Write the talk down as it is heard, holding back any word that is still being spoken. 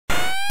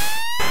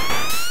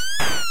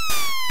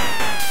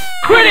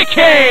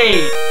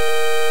Criticade!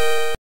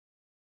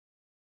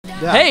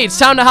 Yeah. Hey, it's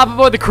time to hop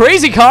aboard the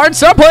crazy car and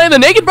start playing the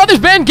Naked Brothers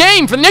Band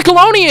game for the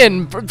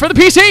Nickelodeon for the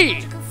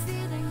PC.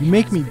 You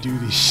make me do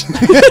these.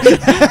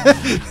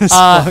 This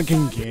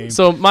fucking game.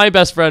 So my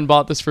best friend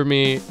bought this for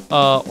me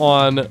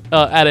from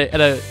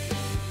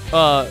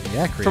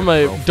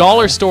a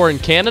dollar store in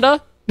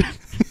Canada.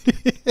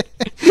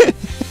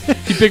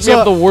 He picked me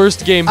up the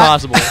worst game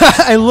possible.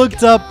 I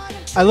looked up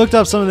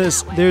some of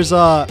this. There's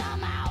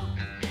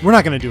we're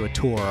not gonna do a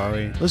tour, are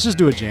we? Let's just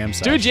do a jam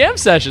session. Do a jam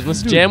session.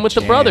 Let's jam with the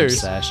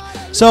brothers.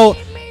 So,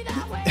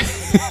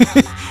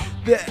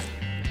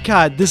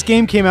 God, this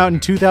game came out in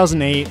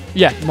 2008.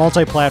 Yeah.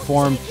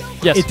 Multi-platform.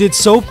 Yes. It did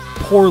so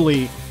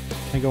poorly.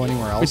 Can I go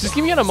anywhere else? Is this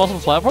game on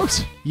multiple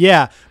platforms?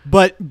 Yeah,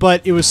 but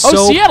it was so.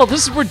 Oh, Seattle.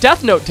 This is where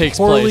Death Note takes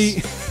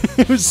place.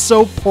 It was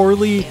so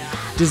poorly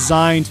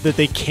designed that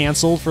they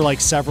canceled for like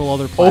several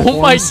other platforms.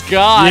 Oh my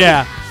God.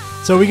 Yeah.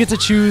 So we get to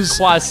choose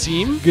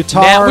Quasim.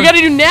 guitar. Nat. We gotta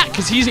do Nat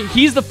because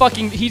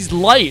he's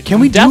light. Can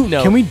we Death do?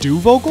 Note. Can we do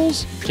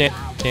vocals?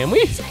 Can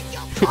we?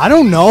 I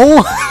don't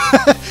know.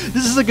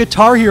 This is a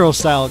Guitar Hero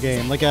style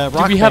game, like a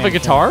rock. Do we have a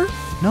band guitar? game.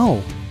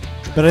 No,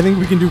 but I think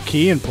we can do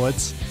key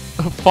inputs.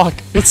 Oh, fuck.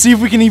 Let's see if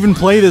we can even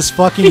play this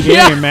fucking game,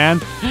 Yeah. man.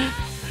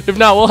 If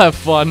not, we'll have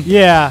fun.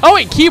 Yeah. Oh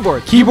wait,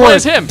 keyboard. Keyboard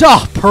is him.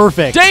 Duh,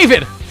 perfect.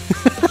 David.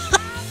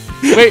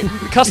 Wait,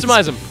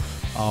 customize him.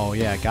 Oh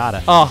yeah, got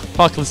it. Oh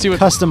fuck, let's see what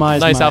Customize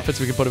nice my- outfits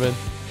we can put him in.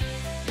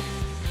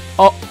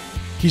 Oh,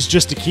 He's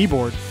just a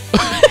keyboard.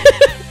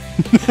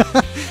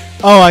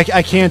 Oh, I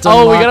can't.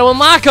 oh, we unlock- gotta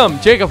unlock him.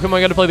 Jacob, come on,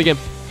 I gotta play the game.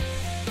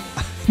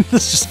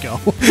 Let's just go.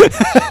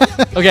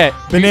 Okay.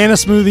 Banana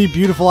smoothie,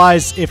 beautiful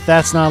eyes. If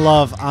that's not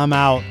love, I'm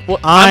out. Well,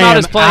 I I'm out am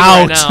as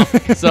playing out.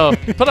 right now. So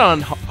put it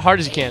on hard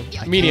as you can.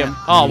 Medium.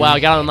 can't. Oh wow, I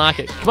gotta unlock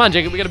it. Come on,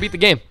 Jacob, we gotta beat the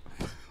game.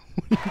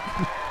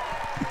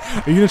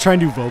 Are you gonna try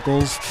and do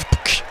vocals?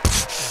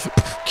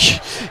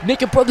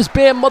 Naked Brothers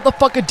Band,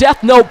 motherfucker,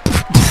 Death Note.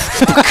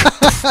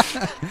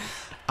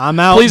 I'm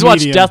out. Please watch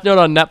medium. Death Note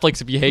on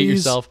Netflix if you hate Please.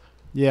 yourself.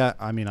 Yeah,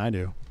 I mean I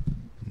do.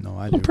 No,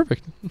 I do. Oh,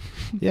 perfect.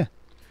 Yeah.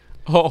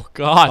 Oh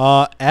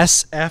God.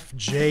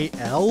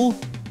 SFJL?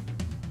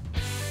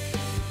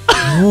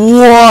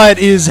 What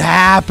is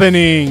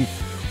happening?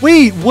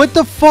 Wait, what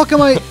the fuck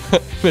am I?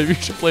 Maybe you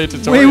should play a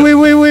tutorial.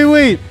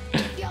 Wait.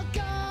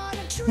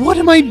 What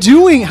am I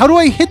doing? How do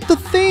I hit the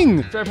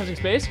thing? Try pressing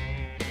space.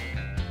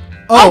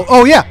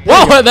 Oh yeah.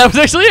 Whoa, that was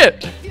actually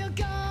it.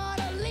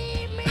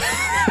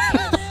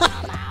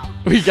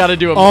 We gotta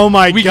do a. Oh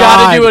my we God.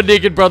 gotta do a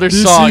Naked Brothers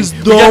This song. is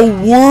the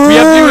worst. We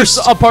have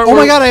to do a part. Oh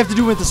where, my God, I have to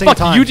do them at the same Fuck,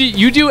 time. you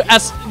do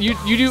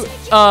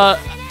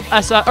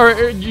SF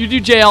or you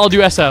do JL, I'll do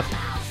SF.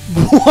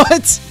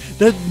 What?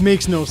 That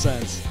makes no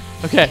sense.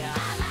 Okay.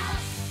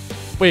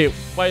 Wait,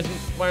 why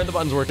aren't the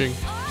buttons working?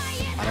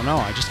 I don't know.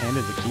 I just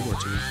handed the keyboard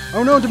to you.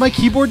 Oh no, did my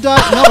keyboard die?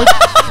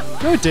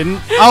 No, it didn't.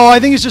 Oh, I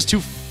think it's just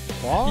too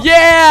far.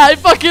 Yeah, I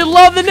fucking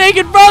love the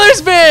Naked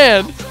Brothers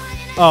Band.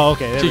 Oh,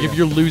 okay. There we Jacob, go.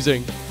 you're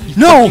losing. You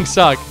No. fucking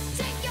suck.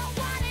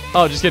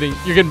 Oh, just kidding.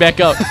 You're getting back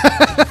up.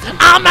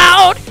 I'm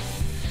out.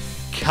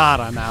 God,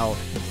 I'm out.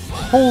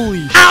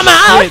 Holy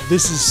I'm shit,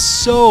 this is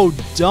so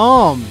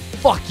dumb.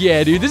 Fuck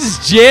yeah, dude. This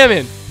is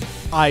jamming.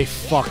 I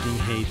fucking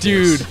hate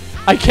Dude, this.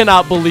 I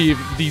cannot believe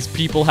these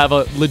people have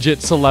a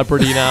legit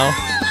celebrity now.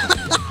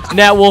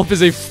 Nat Wolf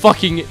is a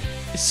fucking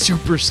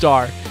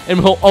superstar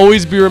and will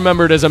always be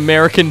remembered as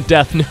American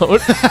Death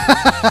Note.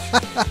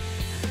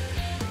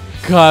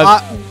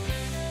 God.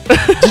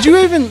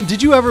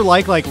 Did you ever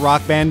like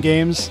rock band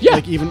games? Yeah.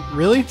 Like even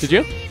really? Did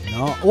you?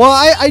 No. Well,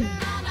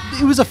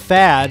 it was a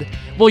fad.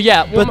 Well,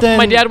 yeah. Well, But then-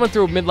 my dad went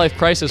through a midlife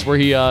crisis where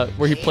he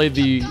played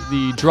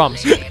the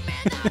drums.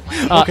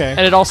 Okay.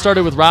 And it all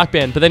started with Rock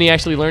Band, but then he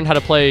actually learned how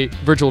to play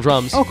virtual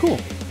drums. Oh, cool.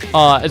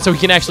 And so he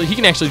can actually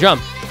drum.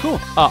 Cool.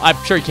 I'm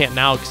sure he can't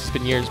now because it's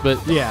been years,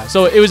 but Yeah.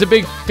 So it was a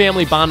big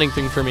family bonding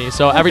thing for me.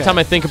 So every Okay. time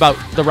I think about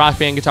the Rock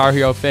Band Guitar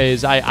Hero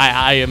phase,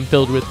 I am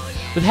filled with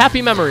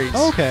happy memories.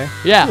 Oh, okay.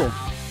 Yeah. Cool.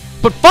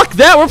 But fuck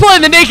that, we're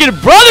playing the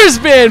Naked Brothers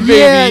Band, baby.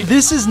 Yeah,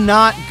 this is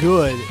not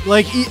good.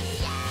 Like,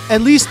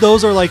 at least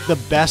those are like the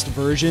best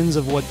versions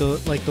of what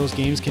those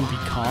games can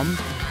become.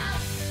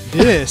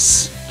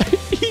 This.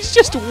 He's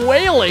just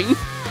wailing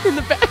in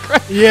the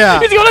background. Yeah.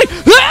 He's going like,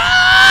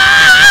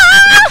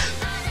 "Ah!"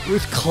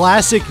 With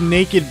classic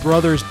Naked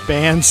Brothers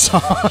band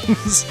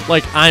songs.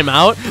 Like I'm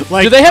out.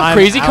 Like, Do they have I'm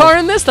Crazy out. Car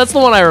in this? That's the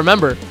one I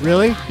remember.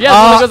 Really? Yeah, the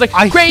one that goes like,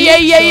 I "Crazy,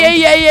 think yeah,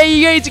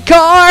 Crazy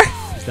Car."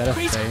 Is that a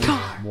Crazy thing?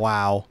 car.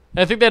 Wow.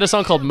 I think they had a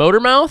song called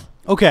Motormouth.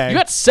 Okay. You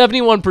got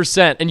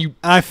 71%, and you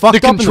I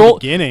fucked up in the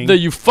beginning.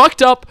 You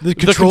fucked up. The The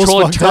controls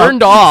controller fucked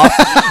turned up. off.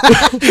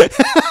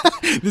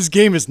 This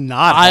game is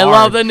not I hard.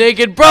 love the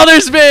Naked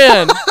Brothers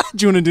Band.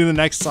 Do you want to do the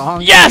next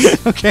song?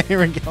 Yes. Okay, here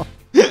we go.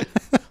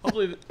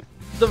 Hopefully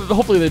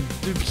the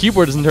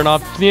keyboard doesn't turn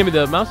off. Can you hand me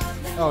the mouse?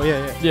 Oh,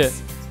 yeah. Yeah.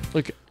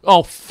 Look.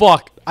 Oh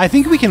fuck. I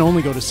think we can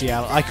only go to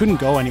Seattle. I couldn't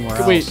go anywhere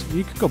else. Wait.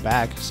 You could go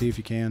back, see if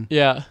you can.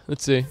 Yeah.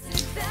 Let's see.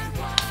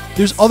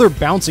 There's other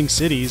bouncing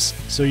cities,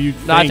 so you.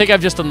 No, I think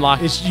I've just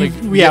unlocked. It's like,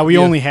 we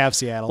only have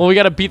Seattle. Well, we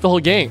gotta beat the whole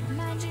game.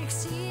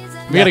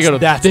 We gotta go to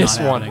That's this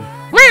not one. happening.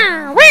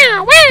 Oh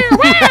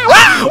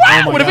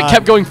what if it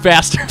kept going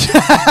faster?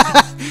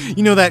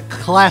 You know that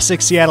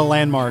classic Seattle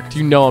landmark. Do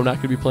you know I'm not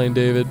gonna be playing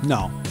David?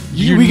 No.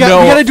 You we know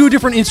gotta do a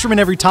different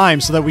instrument every time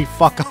so that we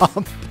fuck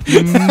up.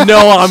 You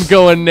know I'm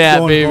going Nat,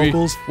 Going baby.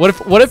 vocals.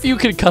 What if you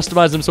could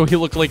customize him so he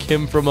looked like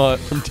him from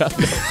Death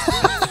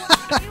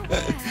Note?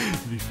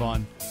 It'd be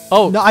fun.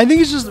 Oh No, I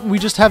think we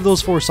just have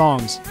those 4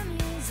 songs.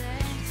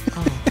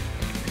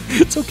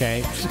 It's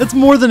okay. That's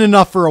more than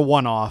enough for a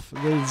one-off.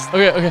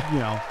 okay. You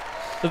know.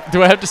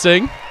 Do I have to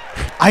sing?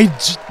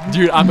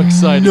 Dude, I'm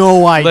excited.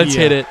 No idea. Let's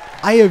hit it.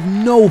 I have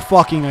no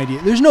fucking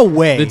idea. There's no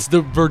way. It's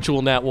the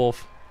virtual Nat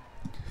Wolf.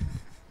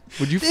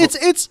 Would you?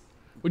 It's.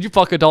 Would you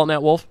fuck adult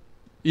Nat Wolf?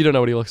 You don't know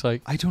what he looks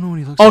like. I don't know what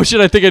he looks Oh like. shit!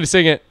 I think I had to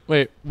sing it.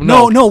 Wait.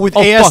 No, with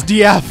Oh, fuck.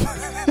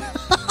 ASDF.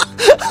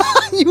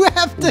 You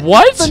have to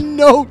What? hit the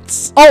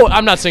notes. Oh,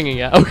 I'm not singing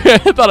yet. Okay,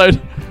 I thought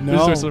I'd.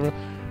 No.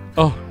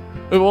 Oh,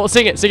 well,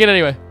 sing it. Sing it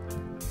anyway.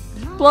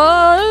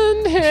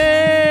 Blonde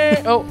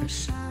hair. Oh,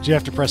 Do you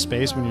have to press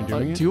space when you're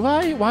doing it? do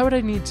I? Why would I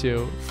need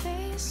to?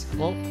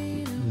 Well,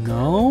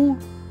 No.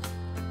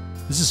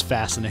 This is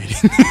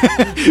fascinating.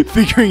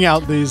 Figuring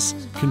out these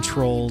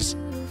controls.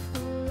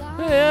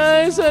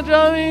 yeah, it's a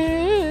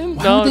drumming.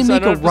 Why No, would they it's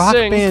make not a enough to rock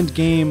sing. band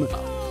game?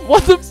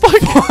 What the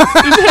fuck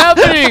is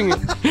happening?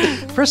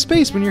 Press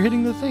space when you're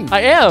hitting the thing.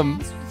 I am.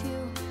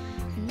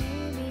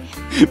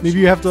 Maybe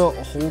you have to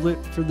hold it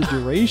for the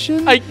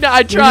duration. I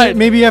tried.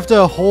 Maybe you have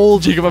to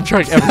hold. Jacob, I'm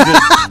trying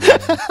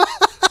everything.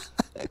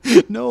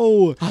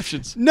 No.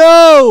 Options.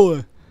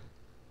 No.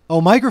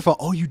 Oh, microphone.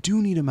 Oh, you do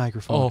need a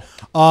microphone.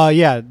 Oh.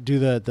 Yeah. Do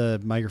the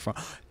microphone.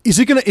 Is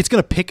it gonna? It's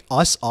gonna pick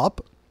us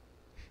up.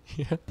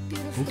 Yeah.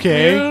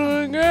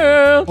 Okay.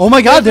 Girl, Oh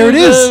my God! There it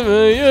is.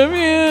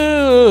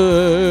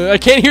 I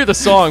can't hear the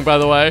song, by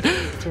the way.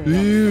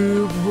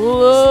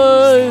 Beautiful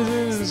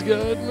eyes,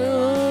 God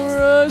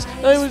memorized.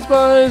 I would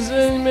spies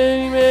and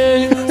many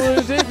men who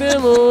would take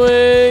them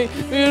away.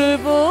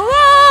 Beautiful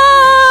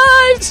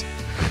eyes.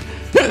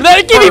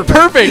 That gave me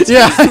perfect.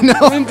 Yeah, I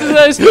know.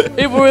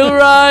 It will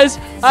rise.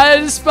 I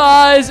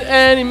despise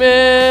any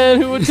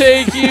man who would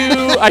take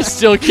you. I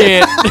still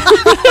can't.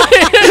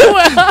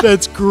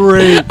 That's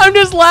great. I'm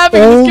just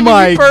laughing. Oh It's giving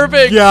my me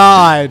perfect.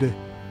 God.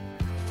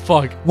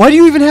 Fuck. Why do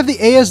you even have the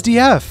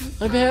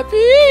ASDF? I'm happy.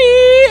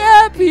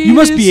 You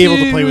must be able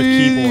to play with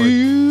keyboard.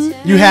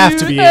 You have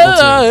to be able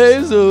to.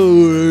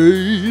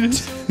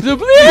 To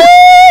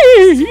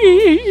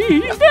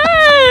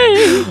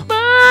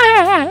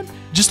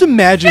Just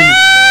imagine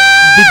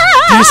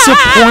the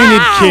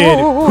disappointed kid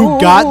who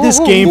got this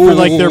game for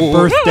like their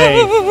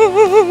birthday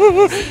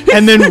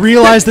and then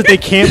realized that they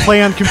can't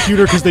play on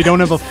computer because they don't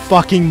have a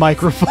fucking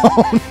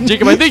microphone.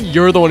 Jacob, I think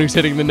you're the one who's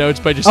hitting the notes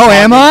by just. Oh, talking.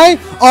 am I?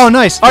 Oh,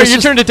 nice. All right, Let's your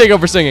just- turn to take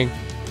over singing.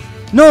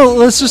 No,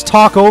 let's just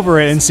talk over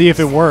it and see if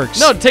it works.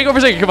 No, take over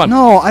singing. Come on.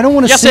 No, I don't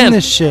want to Yes, sing and.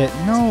 this shit.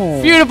 No.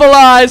 Beautiful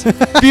eyes.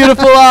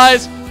 Beautiful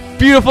eyes.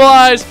 Beautiful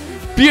eyes.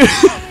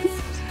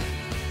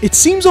 It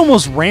seems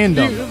almost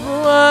random.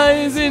 Beautiful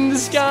eyes in the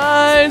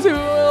skies who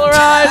will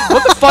rise.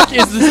 What the fuck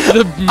is this?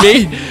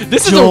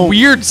 This is a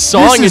weird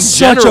song in This is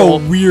general.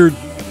 such a weird.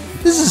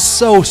 This is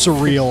so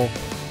surreal.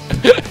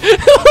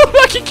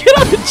 Fucking get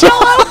on the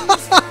cello.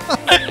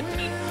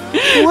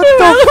 What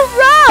the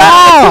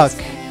fuck?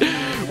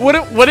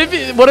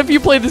 What if you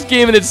play this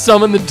game and it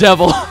summoned the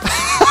devil?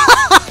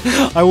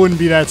 I wouldn't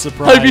be that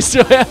surprised. I'd be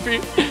so happy.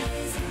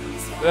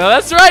 Well,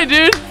 that's right,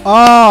 dude.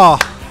 Oh,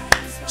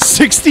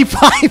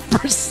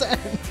 65%.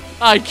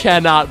 I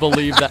cannot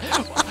believe that.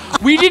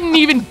 We didn't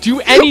even do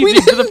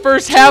anything for the didn't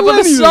first do half of the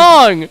anything.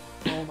 song.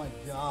 Oh my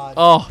God.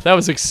 Oh, that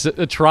was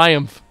a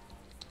triumph.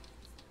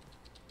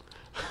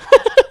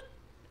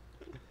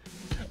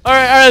 All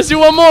right, let's do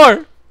one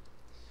more.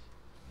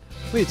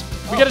 Wait,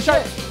 We gotta try.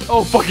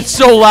 Oh, fuck, it's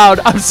so loud.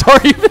 I'm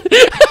sorry.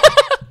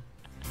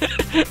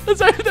 I'm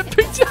sorry that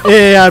picked up.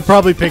 yeah, I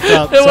probably picked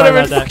up. Sorry Whatever,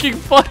 about it's that. fucking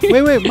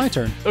funny. Wait, my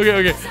turn.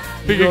 Okay.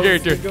 Pick your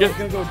character. Gonna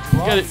go drums.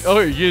 Get it. Oh,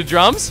 you get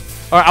drums?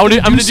 All right, I'm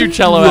gonna do some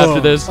cello drum. after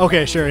this.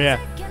 Okay, sure, yeah.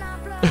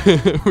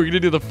 We're gonna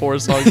do the 4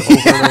 songs over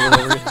and over and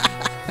over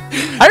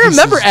again. I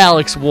remember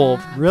Alex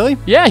Wolf. Really?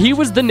 Yeah, he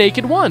was the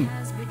naked one.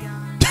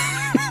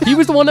 He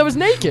was the one that was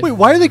naked. Wait,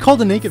 why are they called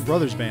the Naked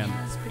Brothers Band?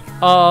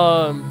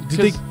 Did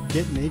Did they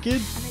get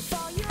naked?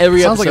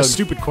 every Sounds like a episode?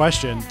 stupid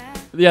question.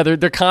 Yeah,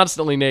 they're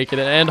constantly naked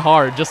and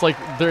hard, just like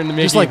they're in the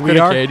making Just like of we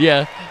are? Criticade.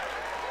 Yeah.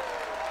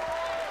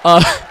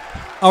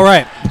 All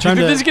right, Do you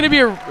think this is gonna be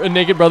a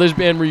Naked Brothers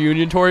Band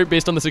reunion tour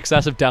based on the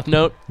success of Death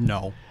Note?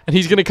 No. And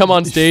he's gonna come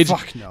on stage.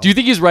 Fuck no. Do you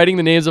think he's writing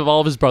the names of all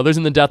of his brothers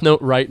in the Death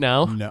Note right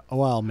now? No.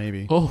 Well,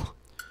 maybe. Oh.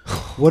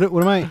 What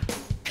am I?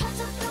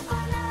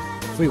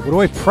 Wait, what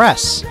do I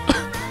press?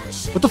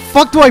 What the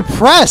fuck do I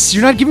press?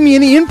 You're not giving me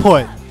any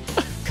input.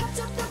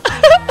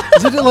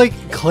 Is it like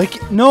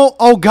click? No.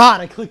 Oh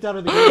God, I clicked out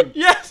of the game.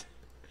 Yes.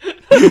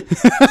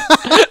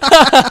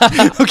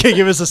 Okay,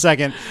 give us a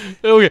second.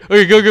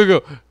 Okay,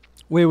 go.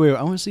 Wait.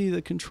 I want to see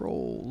the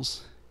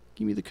controls.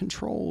 Give me the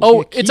controls.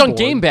 Oh, Yeah, it's on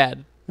keyboard.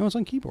 Gamepad. No, it's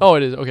on keyboard. Oh,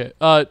 it is. Okay.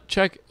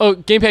 Check. Oh,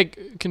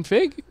 gamepad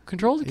config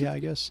controls. Yeah, I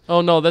guess.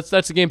 Oh no, that's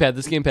the gamepad.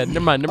 This gamepad.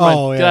 Never mind. Never mind.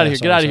 Oh, Get out of here.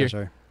 Get out of here.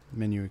 Sorry.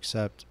 Menu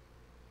accept.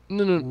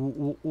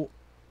 No.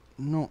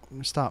 No,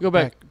 stop. Go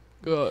back.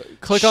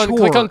 Click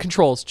on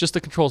controls. Just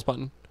the controls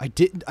button. I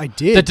did.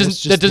 That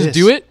doesn't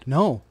do it.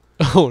 No.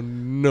 Oh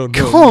no.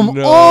 Come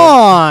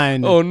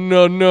on. Oh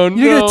no.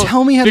 You're gonna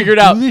tell me how to figure it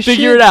do out. this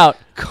Figure shit? it out.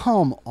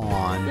 Come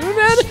on.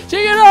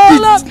 Take it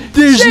all up.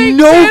 There's Shake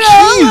no it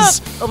all keys.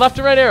 up. Left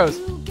and right arrows.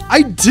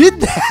 I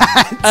did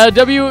that.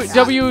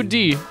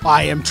 WD.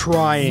 I am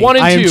trying. 1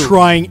 and 2. I am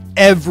trying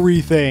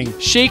everything.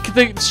 Shake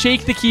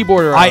the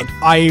keyboard around.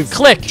 I've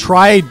Click.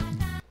 tried.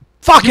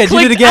 Fuck! I did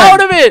it again.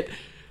 Out of it.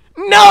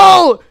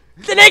 No.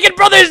 The Naked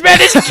Brothers band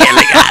is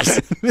killing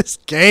us. This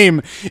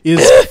game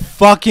is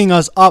fucking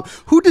us up.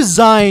 Who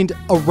designed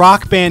a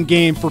Rock Band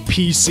game for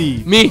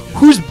PC? Me.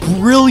 Whose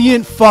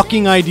brilliant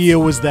fucking idea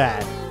was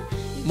that?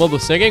 Well, the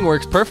singing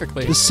works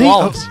perfectly. The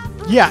Flawless.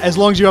 yeah, as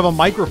long as you have a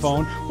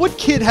microphone. What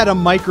kid had a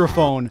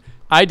microphone?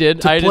 I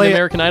did. I did an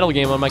American Idol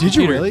game on my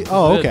computer. Did you really?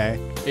 Oh, okay.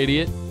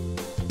 Idiot.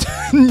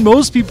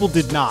 Most people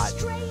did not.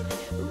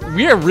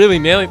 We are really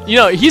nailing. You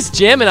know, he's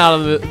jamming out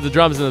of the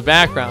drums in the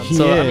background. He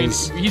so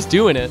is. I mean, he's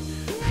doing it.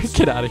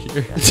 Get out of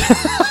here.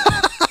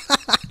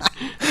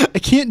 I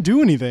can't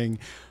do anything.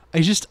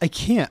 I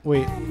can't.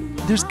 Wait.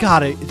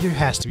 There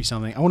has to be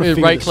something. I want to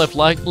figure right this.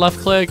 click, left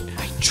click.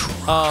 I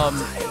tried.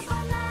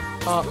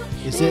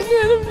 Is it?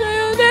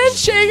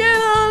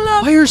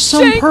 Why Why are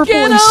some purple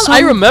and some I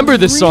remember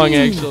this song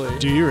green? actually.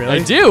 Do you really?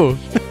 I do.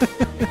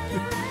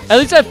 At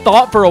least I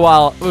thought for a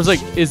while. I was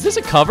like, is this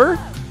a cover?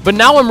 But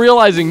now I'm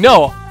realizing,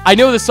 no, I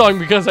know this song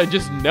because I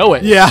just know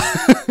it. Yeah.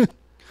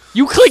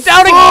 You clicked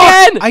out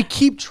again! I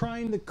keep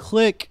trying to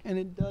click and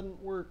it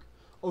doesn't work.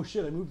 Oh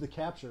shit, I moved the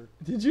capture.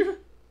 Did you?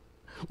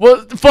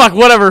 Well, fuck,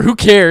 whatever. Who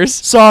cares?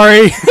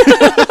 Sorry.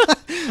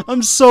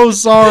 I'm so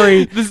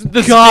sorry. This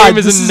God, game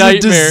is this a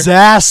nightmare. a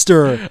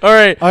disaster. All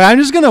right. Okay, I'm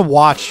just gonna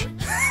watch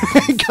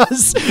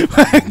because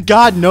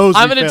God knows.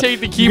 I'm gonna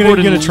take the keyboard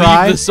and leave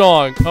the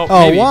song.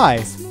 Oh, maybe.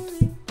 why?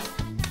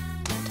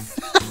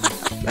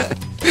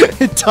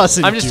 It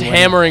doesn't. I'm just do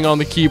hammering on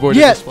the keyboard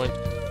at this point.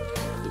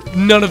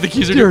 None of the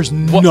keys are. There's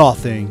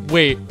nothing.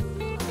 Wait.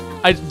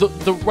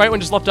 The right one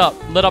just lit up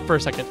for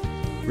a second.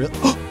 Really?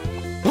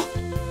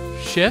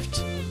 Shift?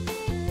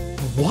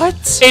 What?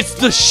 It's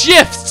the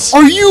shifts!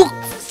 Are you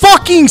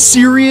fucking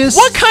serious?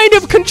 What kind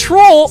of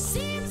control?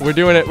 We're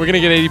doing it. We're gonna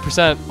get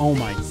 80%. Oh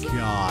my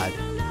god.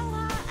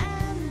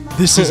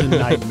 This is a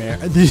nightmare.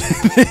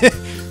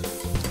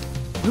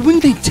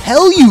 Wouldn't they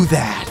tell you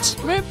that?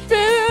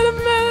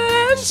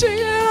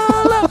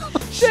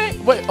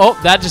 Wait, oh,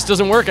 that just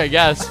doesn't work, I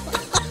guess.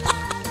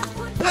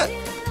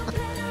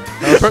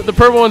 The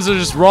purple ones are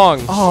just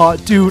wrong. Oh,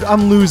 dude,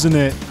 I'm losing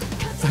it.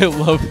 I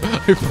love.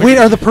 Wait,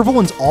 are the purple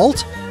ones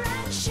alt?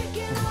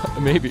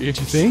 Maybe. Do you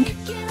think?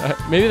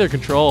 Maybe they're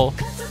control.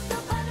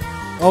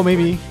 Oh,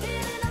 maybe.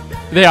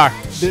 They are.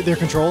 They're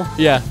control?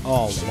 Yeah.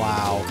 Oh,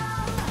 wow.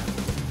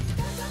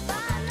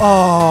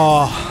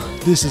 Oh,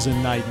 this is a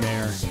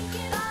nightmare.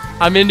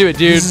 I'm into it,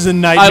 dude. This is a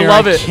nightmare I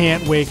love it.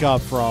 Can't wake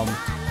up from.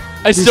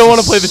 I still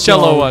want to play the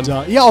cello one.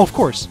 Yeah, of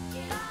course.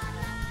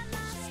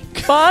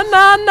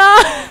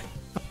 Banana.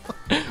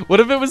 What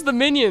if it was the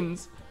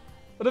Minions?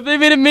 What if they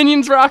made a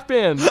Minions rock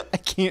band? I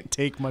can't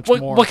take much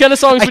more. What kind of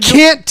songs would you... I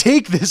can't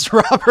take this,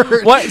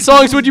 Robert. What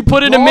songs would you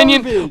put in a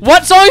Minion...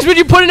 What songs would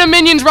you put in a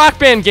Minions rock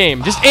band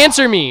game? Just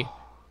answer me.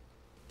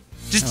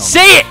 Just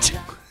say it.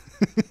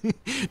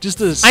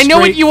 Just a I know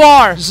what you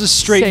are. Just a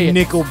straight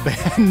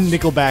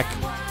Nickelback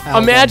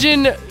album.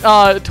 Imagine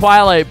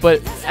Twilight,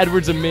 but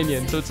Edward's a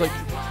minion. So it's like,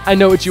 I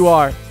know what you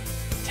are.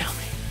 Tell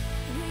me.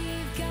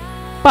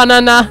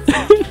 Banana.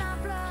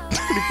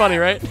 Pretty funny,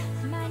 right?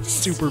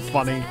 Super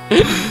funny.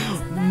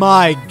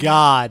 My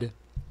God.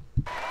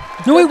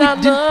 No wait,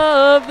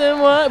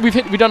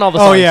 we've done all the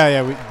songs. Oh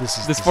yeah.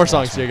 This is 4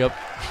 songs, Jacob.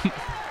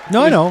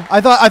 No, I know.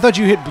 I thought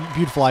you hit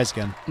Beautiful Eyes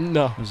again.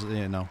 No.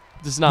 No.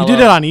 This is not. You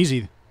did it on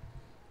easy.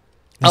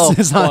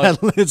 It's not.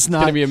 It's It's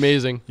not. gonna be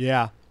amazing.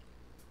 Yeah.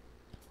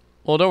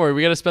 Well, don't worry.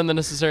 We gotta spend the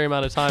necessary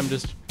amount of time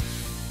just.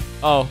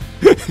 Oh.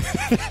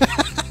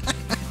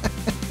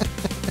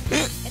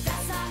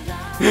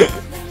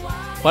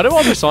 Why do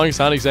all the songs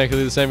sound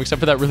exactly the same except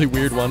for that really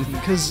weird one?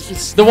 Because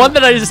it's the one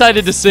that I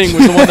decided to sing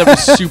was the one that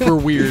was super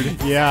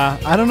weird. Yeah,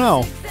 I don't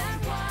know.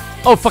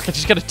 Oh fuck! I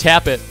just gotta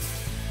tap it.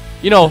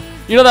 You know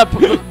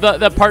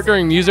that part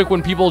during music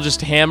when people just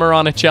hammer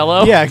on a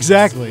cello. Yeah,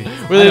 exactly.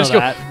 Where they just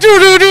go do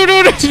do do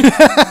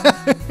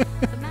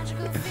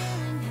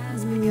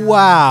do.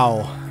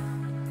 Wow.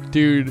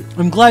 Dude.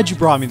 I'm glad you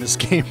brought me this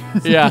game.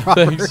 Yeah,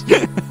 thanks.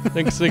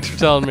 Thanks for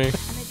telling me.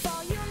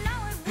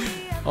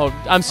 Oh,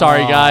 I'm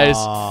sorry, guys.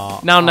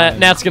 Now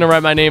Nat's gonna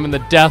write my name in the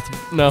death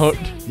note.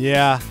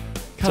 Yeah.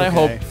 God,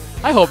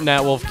 I hope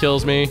Nat Wolf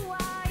kills me.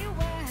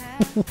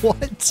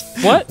 What?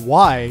 What?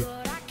 Why?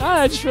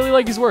 I just really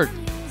like his work.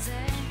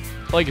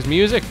 I like his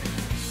music.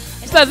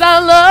 If that's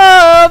not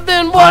love,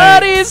 then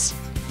what is?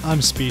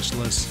 I'm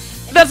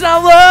speechless. If that's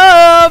not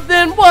love,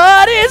 then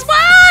what is?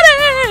 What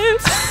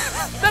is?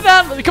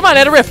 Come on,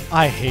 add a riff.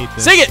 I hate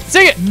this. Sing it,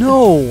 sing it.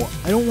 No,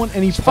 I don't want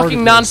any part Fucking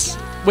of nonsense.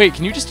 this. Wait,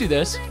 can you just do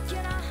this?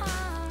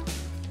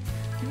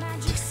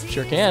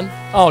 Sure can.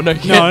 Oh, no, you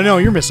can't. No,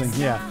 you're missing.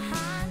 Yeah.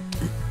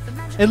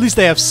 At least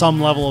they have some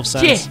level of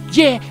sense.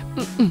 Yeah.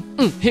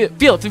 Here,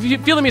 feel it.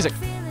 Feel the music.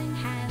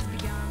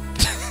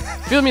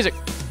 Feel the music.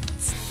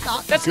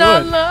 That's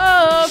not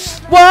love.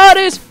 What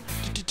is?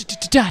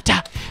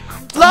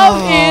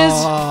 Love is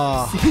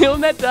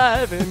feeling that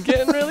dive and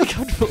getting really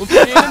comfortable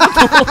being in the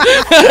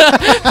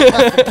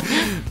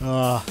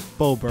pool.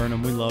 Bo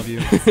Burnham, we love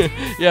you.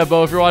 Yeah,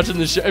 Bo, if you're watching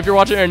the show, if you're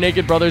watching our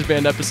Naked Brothers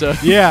Band episode.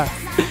 Yeah.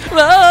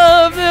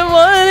 Love and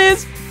what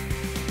is?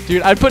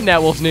 Dude, I'd put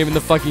Nat Wolf's name in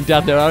the fucking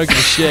death note. I don't give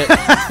a shit.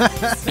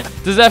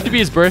 Does it have to be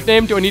his birth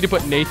name? Do I need to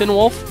put Nathan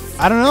Wolf?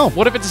 I don't know.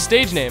 What if it's a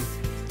stage name?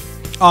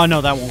 Oh,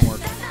 no, that won't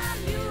work.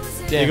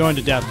 Damn. They go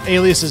into depth.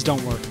 Aliases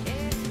don't work.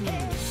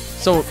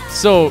 So,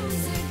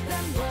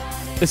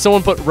 if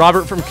someone put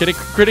Robert from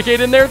Criticade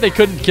in there, they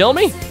couldn't kill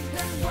me?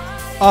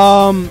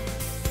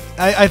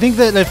 I think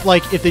that if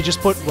they just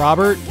put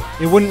Robert,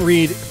 it wouldn't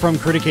read from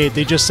Criticade.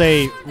 They just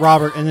say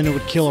Robert, and then it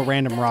would kill a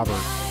random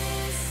Robert.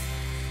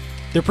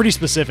 They're pretty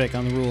specific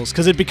on the rules,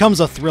 because it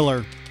becomes a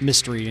thriller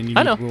mystery, and you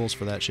need rules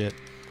for that shit.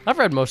 I've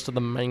read most of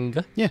the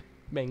manga. Yeah.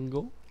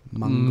 Mango.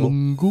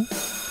 91%!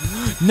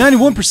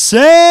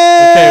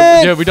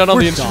 Okay, have we done all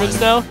the instruments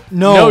now?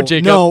 No,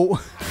 Jacob. No.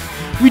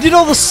 We did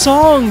all the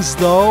songs,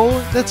 though.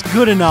 That's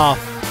good enough.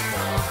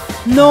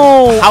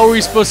 No. How are we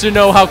supposed to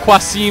know how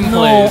Qasim plays?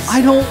 No,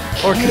 I don't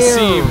care. Or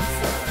Qasim.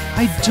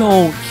 I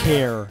don't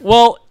care.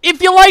 Well,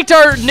 if you liked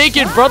our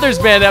Naked Brothers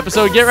Band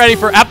episode, get ready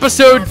for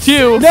episode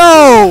 2.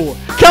 No!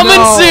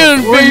 Coming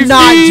soon, we're baby! We're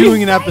not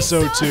doing an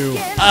episode 2.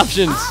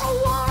 Options.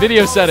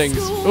 Video settings.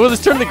 Oh,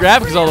 let's turn the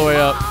graphics all the way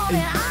up.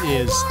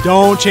 It is.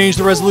 Don't change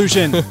the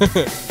resolution.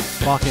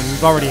 Fucking,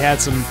 we've already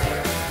had some...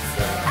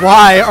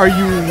 Why are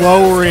you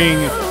lowering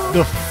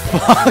the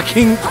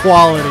fucking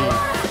quality?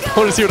 I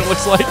want to see what it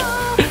looks like.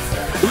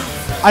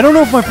 I don't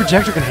know if my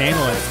projector can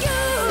handle it.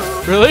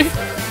 Really?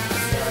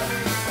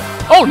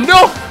 Oh,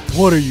 no!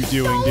 What are you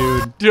doing,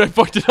 dude? Dude, I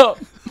fucked it up.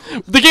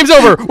 The game's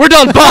over. We're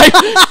done. Bye.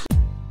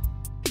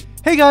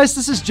 Hey guys,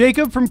 this is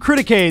Jacob from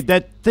Criticade,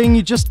 that thing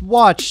you just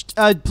watched.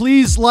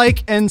 Please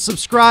like and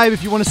subscribe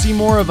if you want to see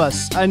more of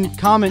us. And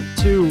comment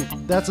too.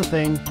 That's a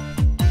thing.